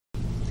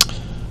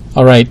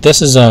Alright,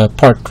 this is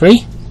part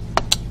 3.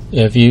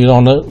 If you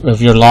don't know,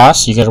 if you're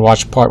lost, you gotta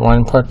watch part 1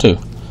 and part 2.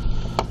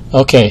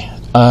 Okay,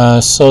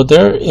 so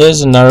there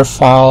is another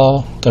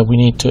file that we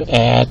need to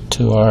add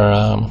to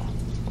our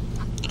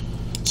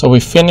so we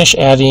finished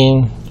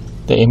adding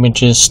the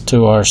images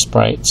to our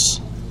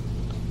sprites.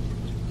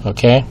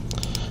 Okay,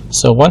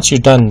 so once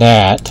you've done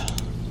that,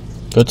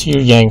 go to your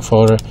Yang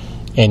folder,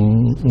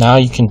 and now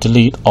you can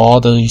delete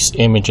all these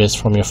images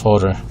from your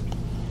folder.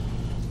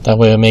 That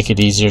way it'll make it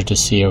easier to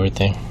see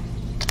everything.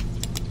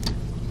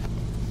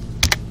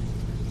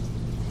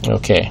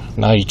 Okay,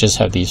 now you just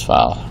have these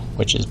files,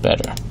 which is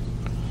better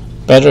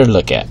to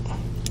look at.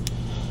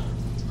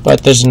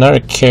 But there's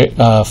another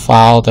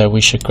file that we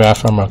should grab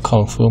from our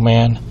Kung Fu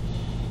Man,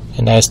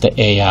 and that's the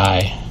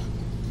AI.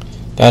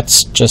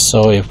 That's just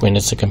so if when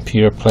it's a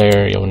computer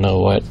player, you'll know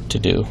what to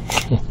do.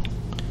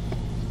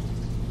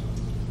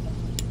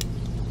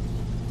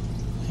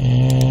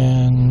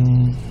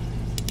 And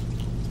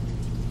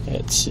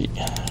let's see,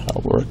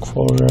 our work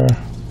folder.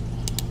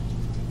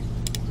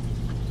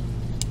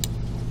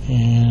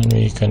 And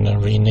we're gonna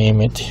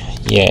rename it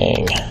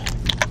Yang.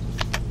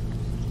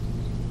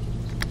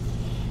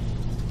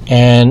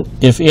 And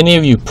if any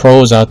of you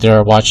pros out there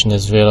are watching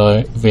this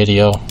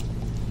video,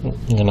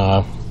 you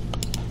know,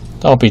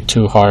 don't be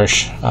too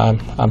harsh.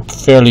 I'm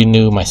fairly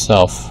new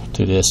myself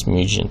to this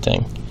Mugen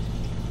thing.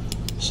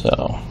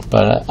 So,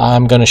 but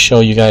I'm gonna show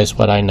you guys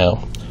what I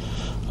know.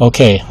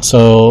 Okay,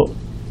 so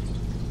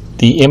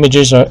the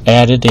images are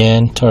added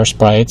in to our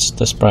sprites,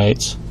 the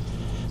sprites.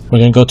 We're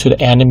going to go to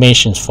the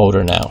animations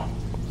folder now.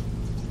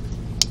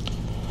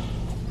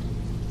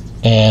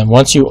 And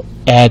once you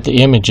add the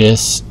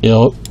images, it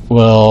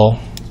will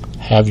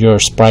have your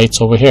sprites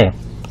over here.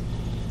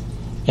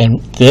 And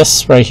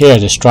this right here,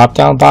 this drop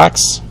down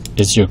box,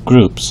 is your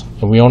groups.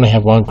 And we only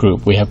have one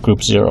group. We have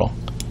group 0.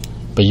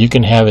 But you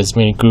can have as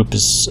many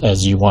groups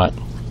as you want.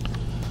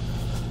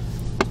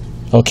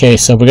 Okay,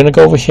 so we're going to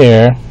go over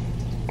here.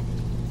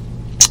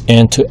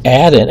 And to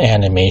add an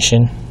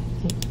animation,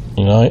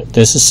 you know,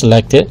 this is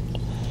selected,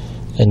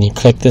 and you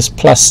click this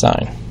plus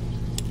sign,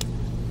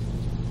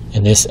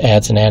 and this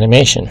adds an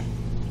animation.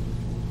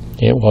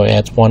 It will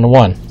add 1 to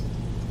 1.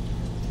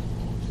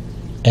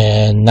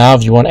 And now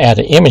if you want to add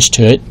an image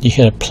to it, you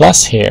hit a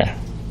plus here.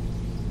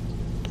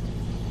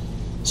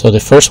 So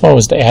the first one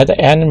was to add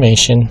the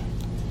animation.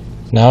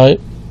 Now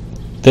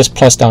this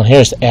plus down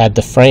here is to add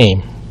the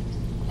frame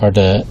or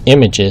the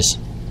images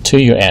to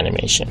your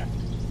animation.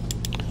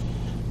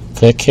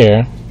 Click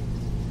here.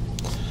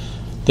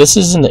 This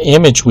isn't the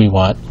image we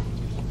want,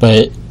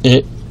 but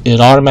it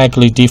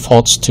automatically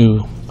defaults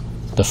to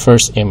the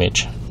first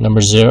image,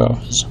 number 0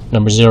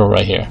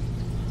 right here.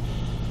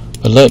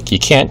 But look, you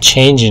can't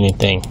change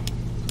anything.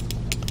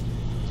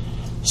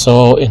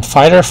 So in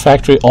Fighter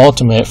Factory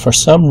Ultimate, for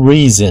some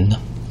reason,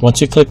 once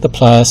you click the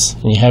plus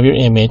and you have your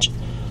image,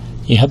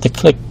 you have to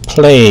click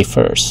play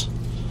first,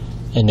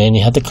 and then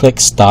you have to click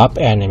stop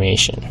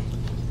animation,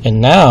 and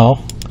now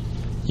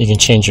you can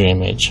change your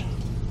image.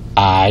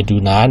 I do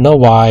not know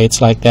why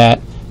it's like that,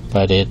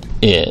 but it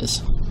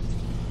is.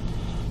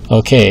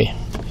 Okay,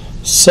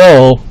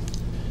 so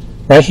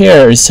right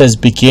here it says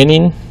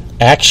beginning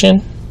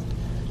action.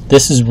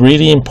 This is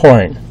really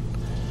important.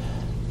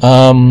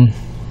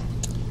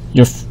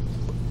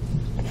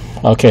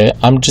 Okay,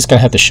 I'm just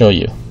gonna have to show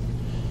you.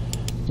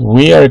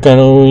 We are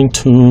going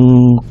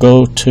to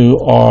go to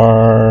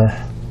our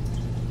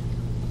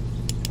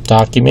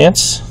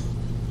documents,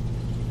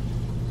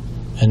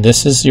 and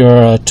this is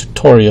your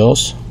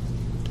tutorials.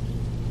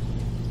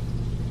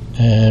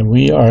 And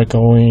we are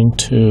going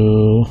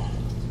to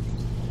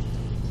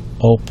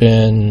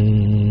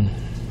open,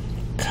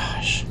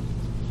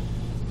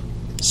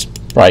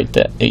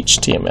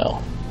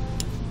 sprite.html.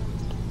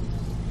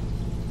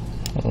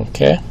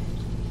 Okay.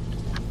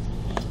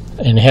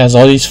 And it has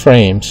all these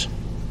frames.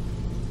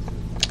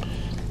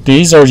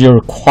 These are your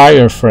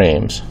required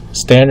frames.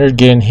 Standard,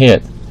 getting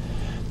hit.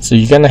 So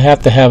you're going to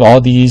have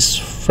all these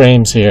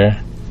frames here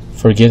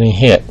for getting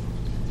hit.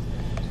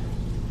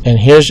 And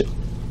here's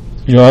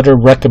your other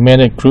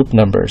recommended group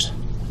numbers.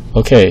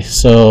 Okay,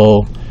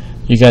 so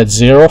you got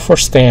 0 for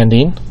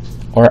standing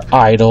or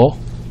idle.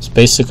 It's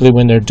basically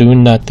when they're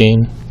doing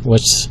nothing.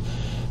 Which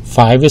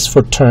 5 is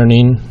for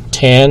turning,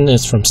 10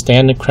 is from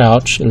stand to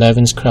crouch,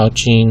 11 is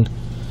crouching,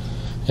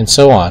 and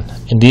so on.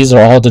 And these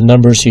are all the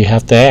numbers you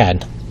have to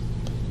add.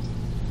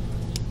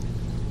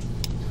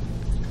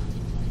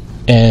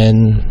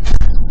 And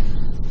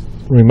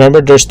remember,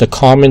 there's the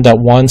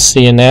comment.1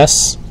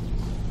 CNS.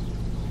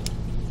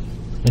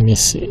 Let me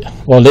see.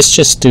 Well, let's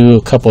just do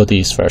a couple of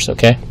these first,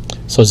 okay?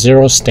 So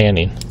 0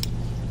 standing.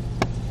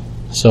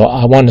 So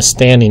I want a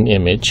standing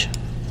image.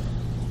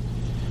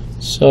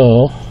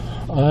 So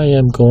I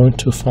am going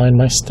to find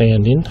my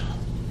standing.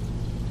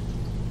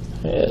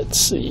 Let's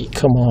see,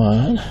 come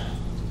on.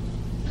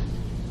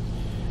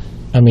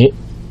 I mean,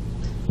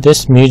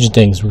 this Mugen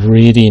thing's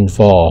really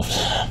involved.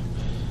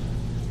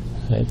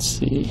 Let's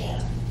see.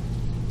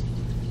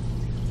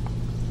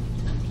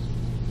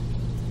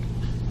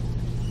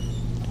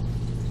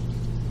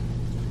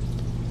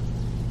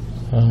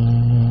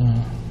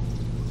 And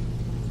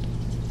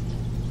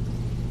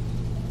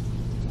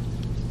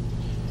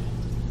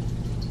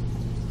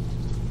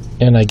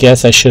I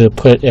guess I should have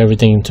put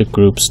everything into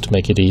groups to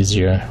make it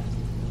easier.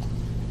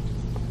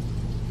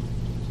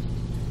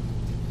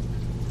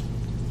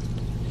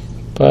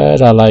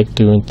 But I like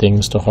doing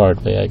things the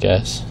hard way, I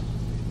guess.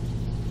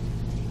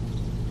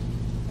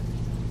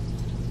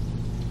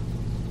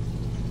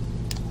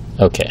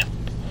 Okay,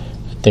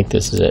 I think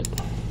this is it.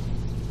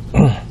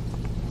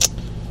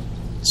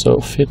 So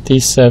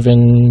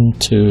 57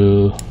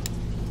 to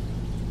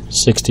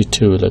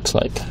 62 looks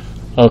like.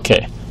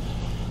 Okay,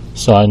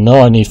 so I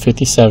know I need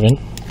 57,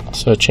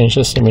 so I change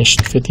this image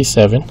to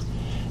 57,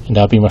 and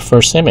that'll be my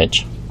first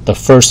image, the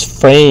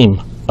first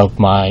frame of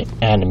my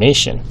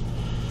animation.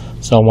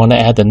 So I want to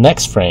add the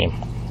next frame,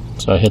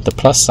 so I hit the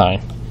plus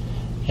sign,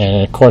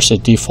 and of course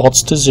it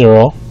defaults to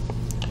 0,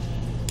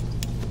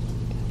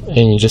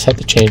 and you just have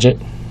to change it.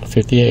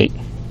 58,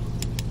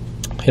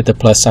 hit the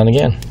plus sign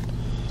again.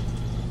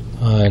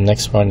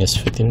 Next one is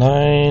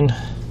 59,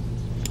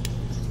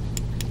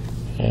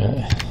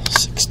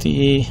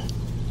 60,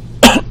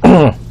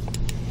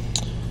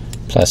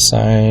 plus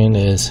sign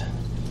is,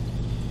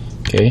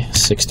 okay,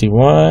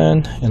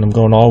 61, and I'm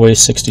going all the way to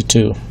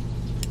 62.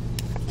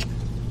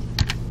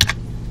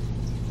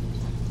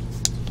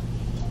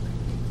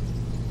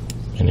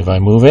 And if I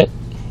move it,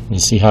 you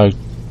see how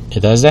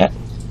it does that?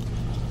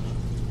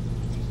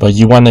 But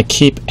you want to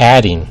keep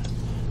adding.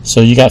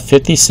 So you got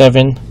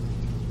 57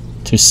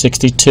 to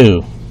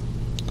 62,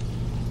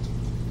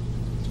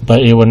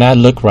 but it will not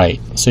look right.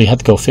 So you have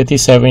to go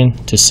 57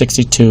 to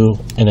 62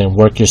 and then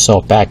work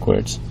yourself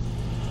backwards.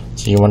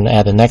 So you want to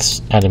add the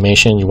next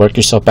animation, you work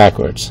yourself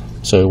backwards.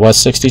 So it was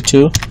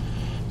 62,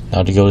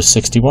 now to go to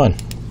 61.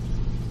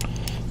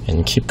 And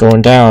you keep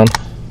going down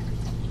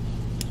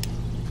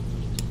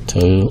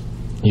till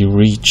you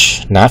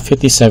reach not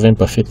 57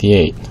 but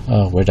 58.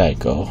 Oh, where did I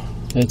go?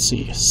 Let's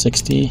see,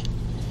 60.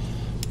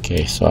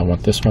 Okay, so I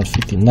want this one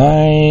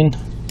 59.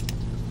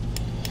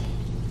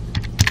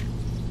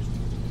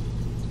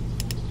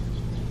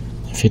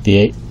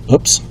 $58.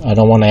 Oops, I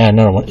don't want to add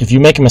another one. If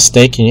you make a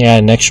mistake and you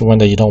add an extra one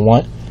that you don't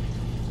want,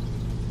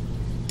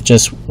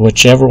 just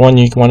whichever one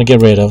you want to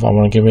get rid of. I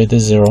want to get rid of the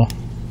 0.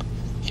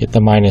 Hit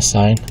the minus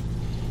sign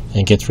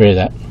and get rid of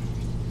that.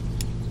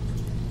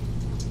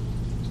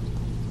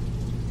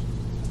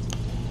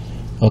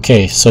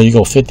 Okay, so you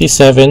go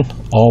 57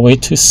 all the way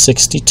to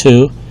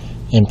 62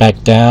 and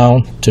back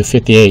down to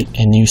 58,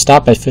 and you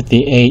stop at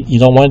 58. You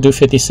don't want to do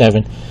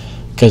 57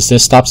 because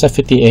this stops at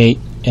 58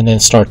 and then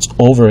starts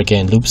over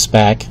again, loops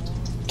back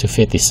to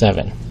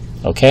 57.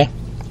 Okay,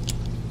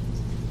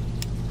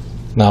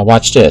 now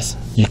watch this.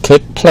 You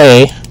click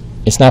play,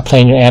 it's not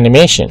playing your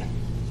animation.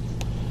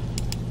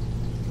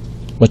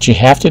 What you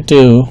have to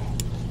do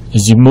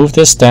is you move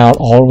this down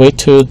all the way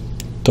to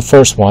the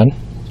first one,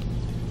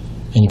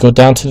 and you go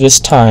down to this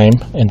time,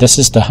 and this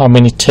is the how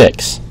many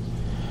ticks.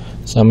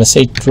 So I'm going to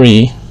say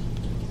 3.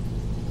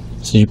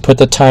 So you put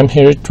the time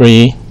here at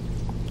 3,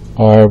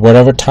 or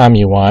whatever time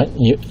you want.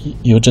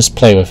 You just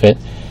play with it,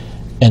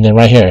 and then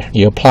right here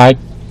you apply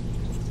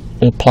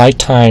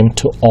time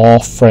to all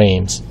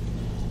frames,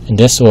 and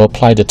this will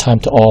apply the time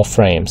to all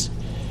frames.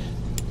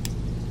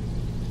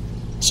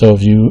 So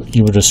if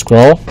you were to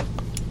scroll,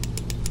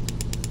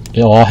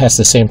 it all has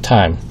the same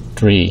time,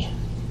 3.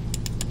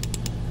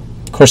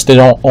 Of course, they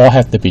don't all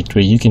have to be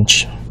 3. You can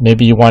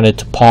maybe you wanted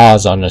to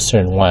pause on a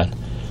certain one,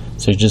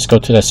 so you just go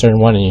to that certain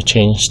one and you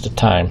change the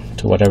time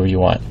to whatever you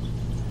want.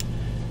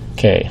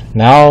 Okay,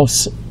 now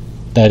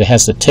that it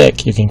has the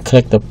tick, you can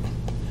click the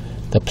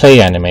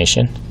play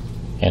animation,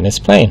 and it's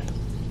playing,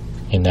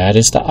 and that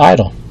is the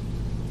idle.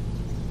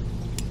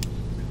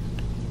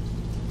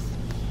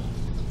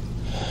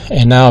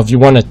 And now if you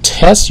want to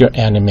test your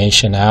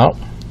animation out,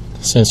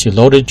 since you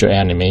loaded your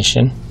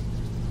animation,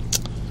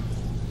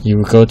 you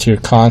will go to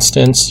your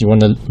constants. You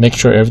want to make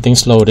sure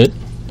everything's loaded.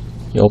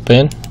 You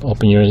open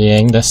your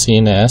Yang, that's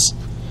CNS.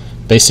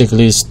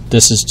 Basically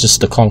this is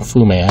just the Kung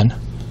Fu Man.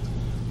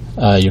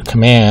 Your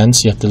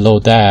commands, you have to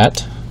load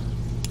that.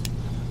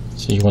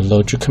 So you want to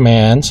load your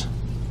commands,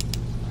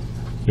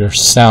 your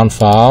sound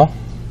file,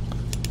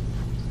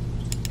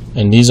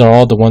 and these are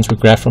all the ones we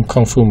grabbed from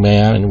Kung Fu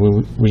Man and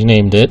we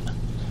renamed it.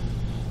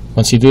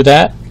 Once you do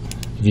that,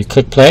 if you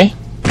click play,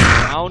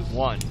 round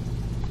 1,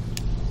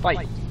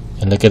 fight,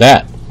 and look at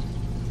that,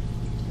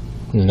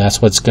 and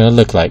that's what it's gonna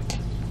look like.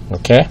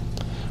 Okay,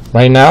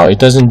 right now it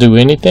doesn't do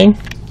anything.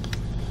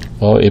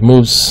 Well, it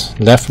moves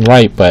left and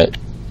right, but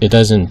it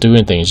doesn't do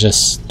anything. It's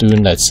just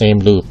doing that same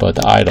loop of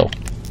the idle.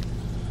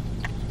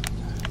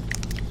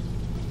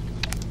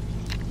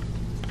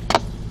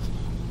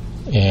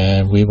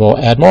 And we will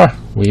add more.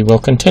 We will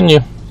continue.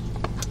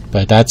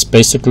 But that's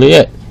basically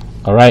it.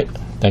 Alright,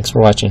 thanks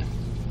for watching.